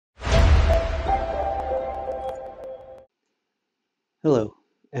Hello,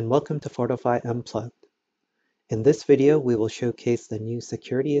 and welcome to Fortify Unplugged. In this video, we will showcase the new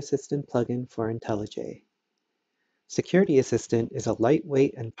Security Assistant plugin for IntelliJ. Security Assistant is a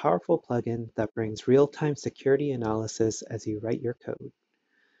lightweight and powerful plugin that brings real-time security analysis as you write your code.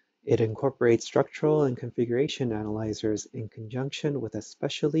 It incorporates structural and configuration analyzers in conjunction with a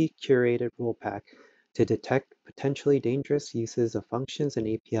specially curated rule pack to detect potentially dangerous uses of functions and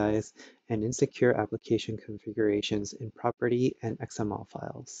APIs and insecure application configurations in property and XML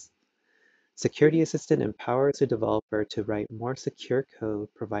files. Security Assistant empowers a developer to write more secure code,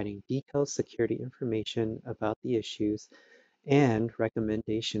 providing detailed security information about the issues and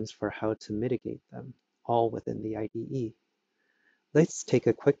recommendations for how to mitigate them, all within the IDE. Let's take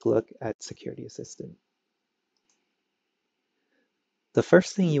a quick look at Security Assistant. The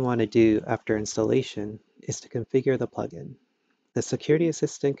first thing you want to do after installation is to configure the plugin. The Security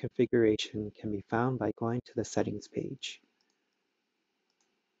Assistant configuration can be found by going to the Settings page.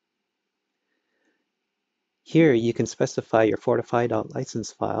 Here you can specify your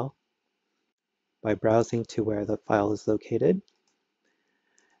fortify.license file by browsing to where the file is located,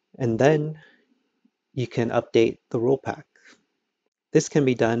 and then you can update the rule pack. This can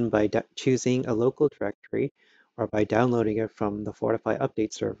be done by choosing a local directory or by downloading it from the Fortify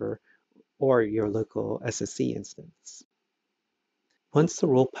update server or your local SSC instance. Once the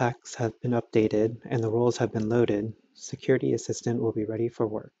rule packs have been updated and the rules have been loaded, Security Assistant will be ready for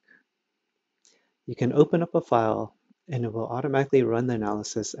work. You can open up a file and it will automatically run the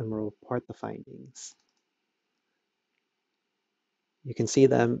analysis and will report the findings. You can see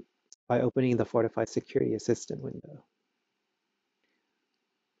them by opening the Fortify Security Assistant window.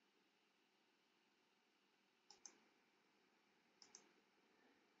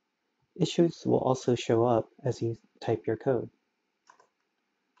 Issues will also show up as you type your code.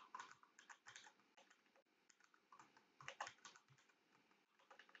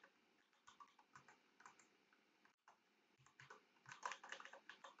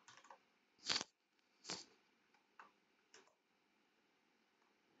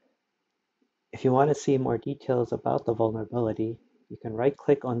 If you want to see more details about the vulnerability, you can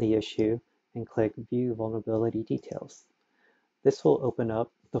right-click on the issue and click View Vulnerability Details. This will open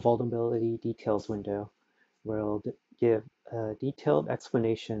up the Vulnerability Details window, where it will give a detailed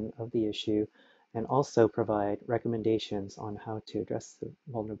explanation of the issue and also provide recommendations on how to address the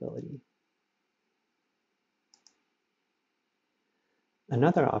vulnerability.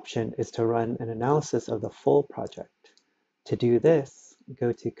 Another option is to run an analysis of the full project. To do this,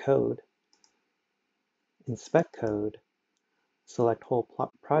 go to Code, Inspect Code, select Whole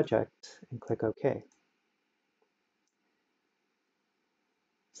Project, and click OK.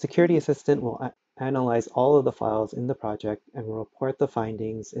 Security Assistant will analyze all of the files in the project and will report the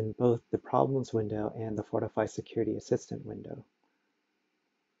findings in both the Problems window and the Fortify Security Assistant window.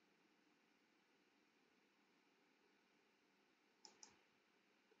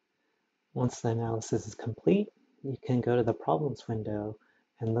 Once the analysis is complete, you can go to the Problems window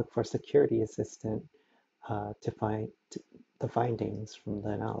and look for Security Assistant to find the findings from the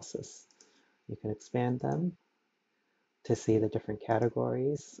analysis. You can expand them to see the different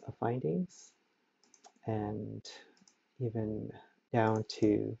categories of findings and even down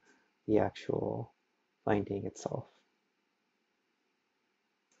to the actual finding itself.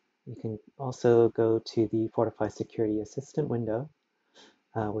 You can also go to the Fortify Security Assistant window,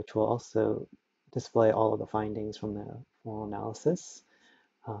 which will also display all of the findings from the full analysis.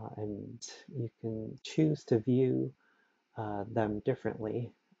 And you can choose to view them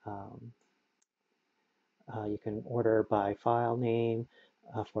differently. You can order by file name,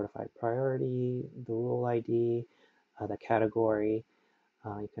 fortified priority, the rule ID, the category.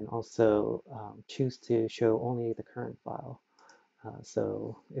 You can also choose to show only the current file.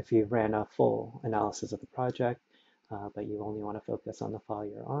 So if you ran a full analysis of the project, but you only want to focus on the file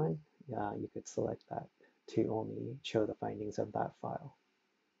you're on, you could select that to only show the findings of that file.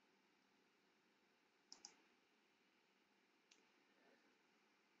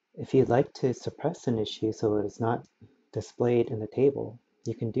 If you'd like to suppress an issue so it is not displayed in the table,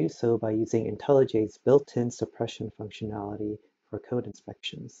 you can do so by using IntelliJ's built-in suppression functionality for code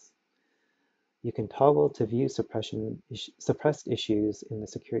inspections. You can toggle to view suppressed issues in the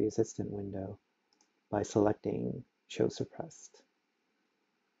Security Assistant window by selecting Show Suppressed.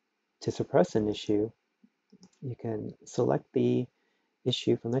 To suppress an issue, you can select the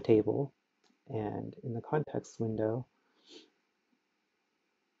issue from the table, and in the context window,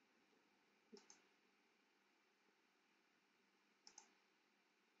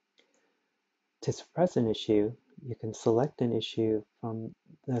 to suppress an issue, you can select an issue from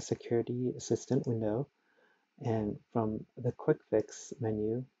the Security Assistant window And from the Quick Fix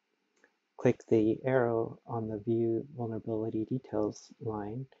menu, click the arrow on the View Vulnerability Details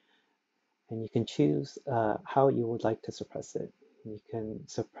line, and you can choose how you would like to suppress it. You can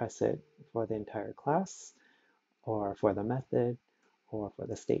suppress it for the entire class, or for the method, or for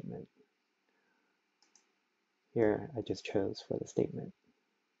the statement. Here, I just chose for the statement.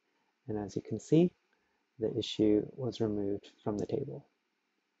 And as you can see, the issue was removed from the table.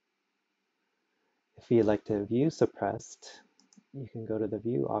 If you'd like to view suppressed, you can go to the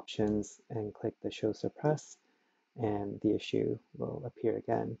View options and click the Show Suppressed, and the issue will appear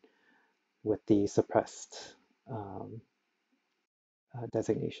again with the suppressed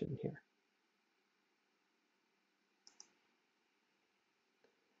designation here.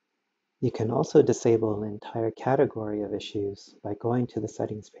 You can also disable an entire category of issues by going to the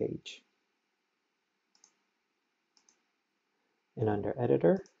Settings page. And under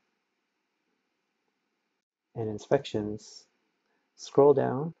Editor and Inspections, scroll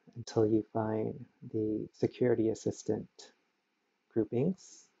down until you find the Security Assistant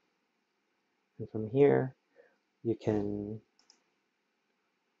groupings. And from here, you can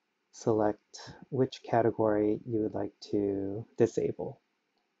select which category you would like to disable.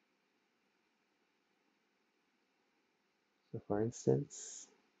 So for instance,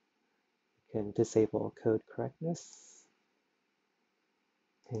 you can disable code correctness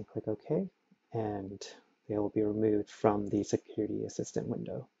and click OK, and they will be removed from the Security Assistant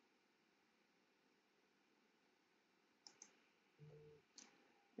window.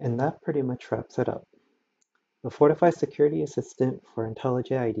 And that pretty much wraps it up. The Fortify Security Assistant for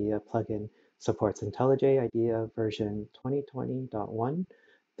IntelliJ IDEA plugin supports IntelliJ IDEA version 2020.1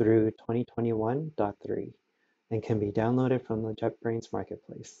 through 2021.3 and can be downloaded from the JetBrains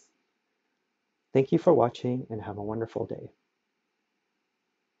Marketplace. Thank you for watching and have a wonderful day.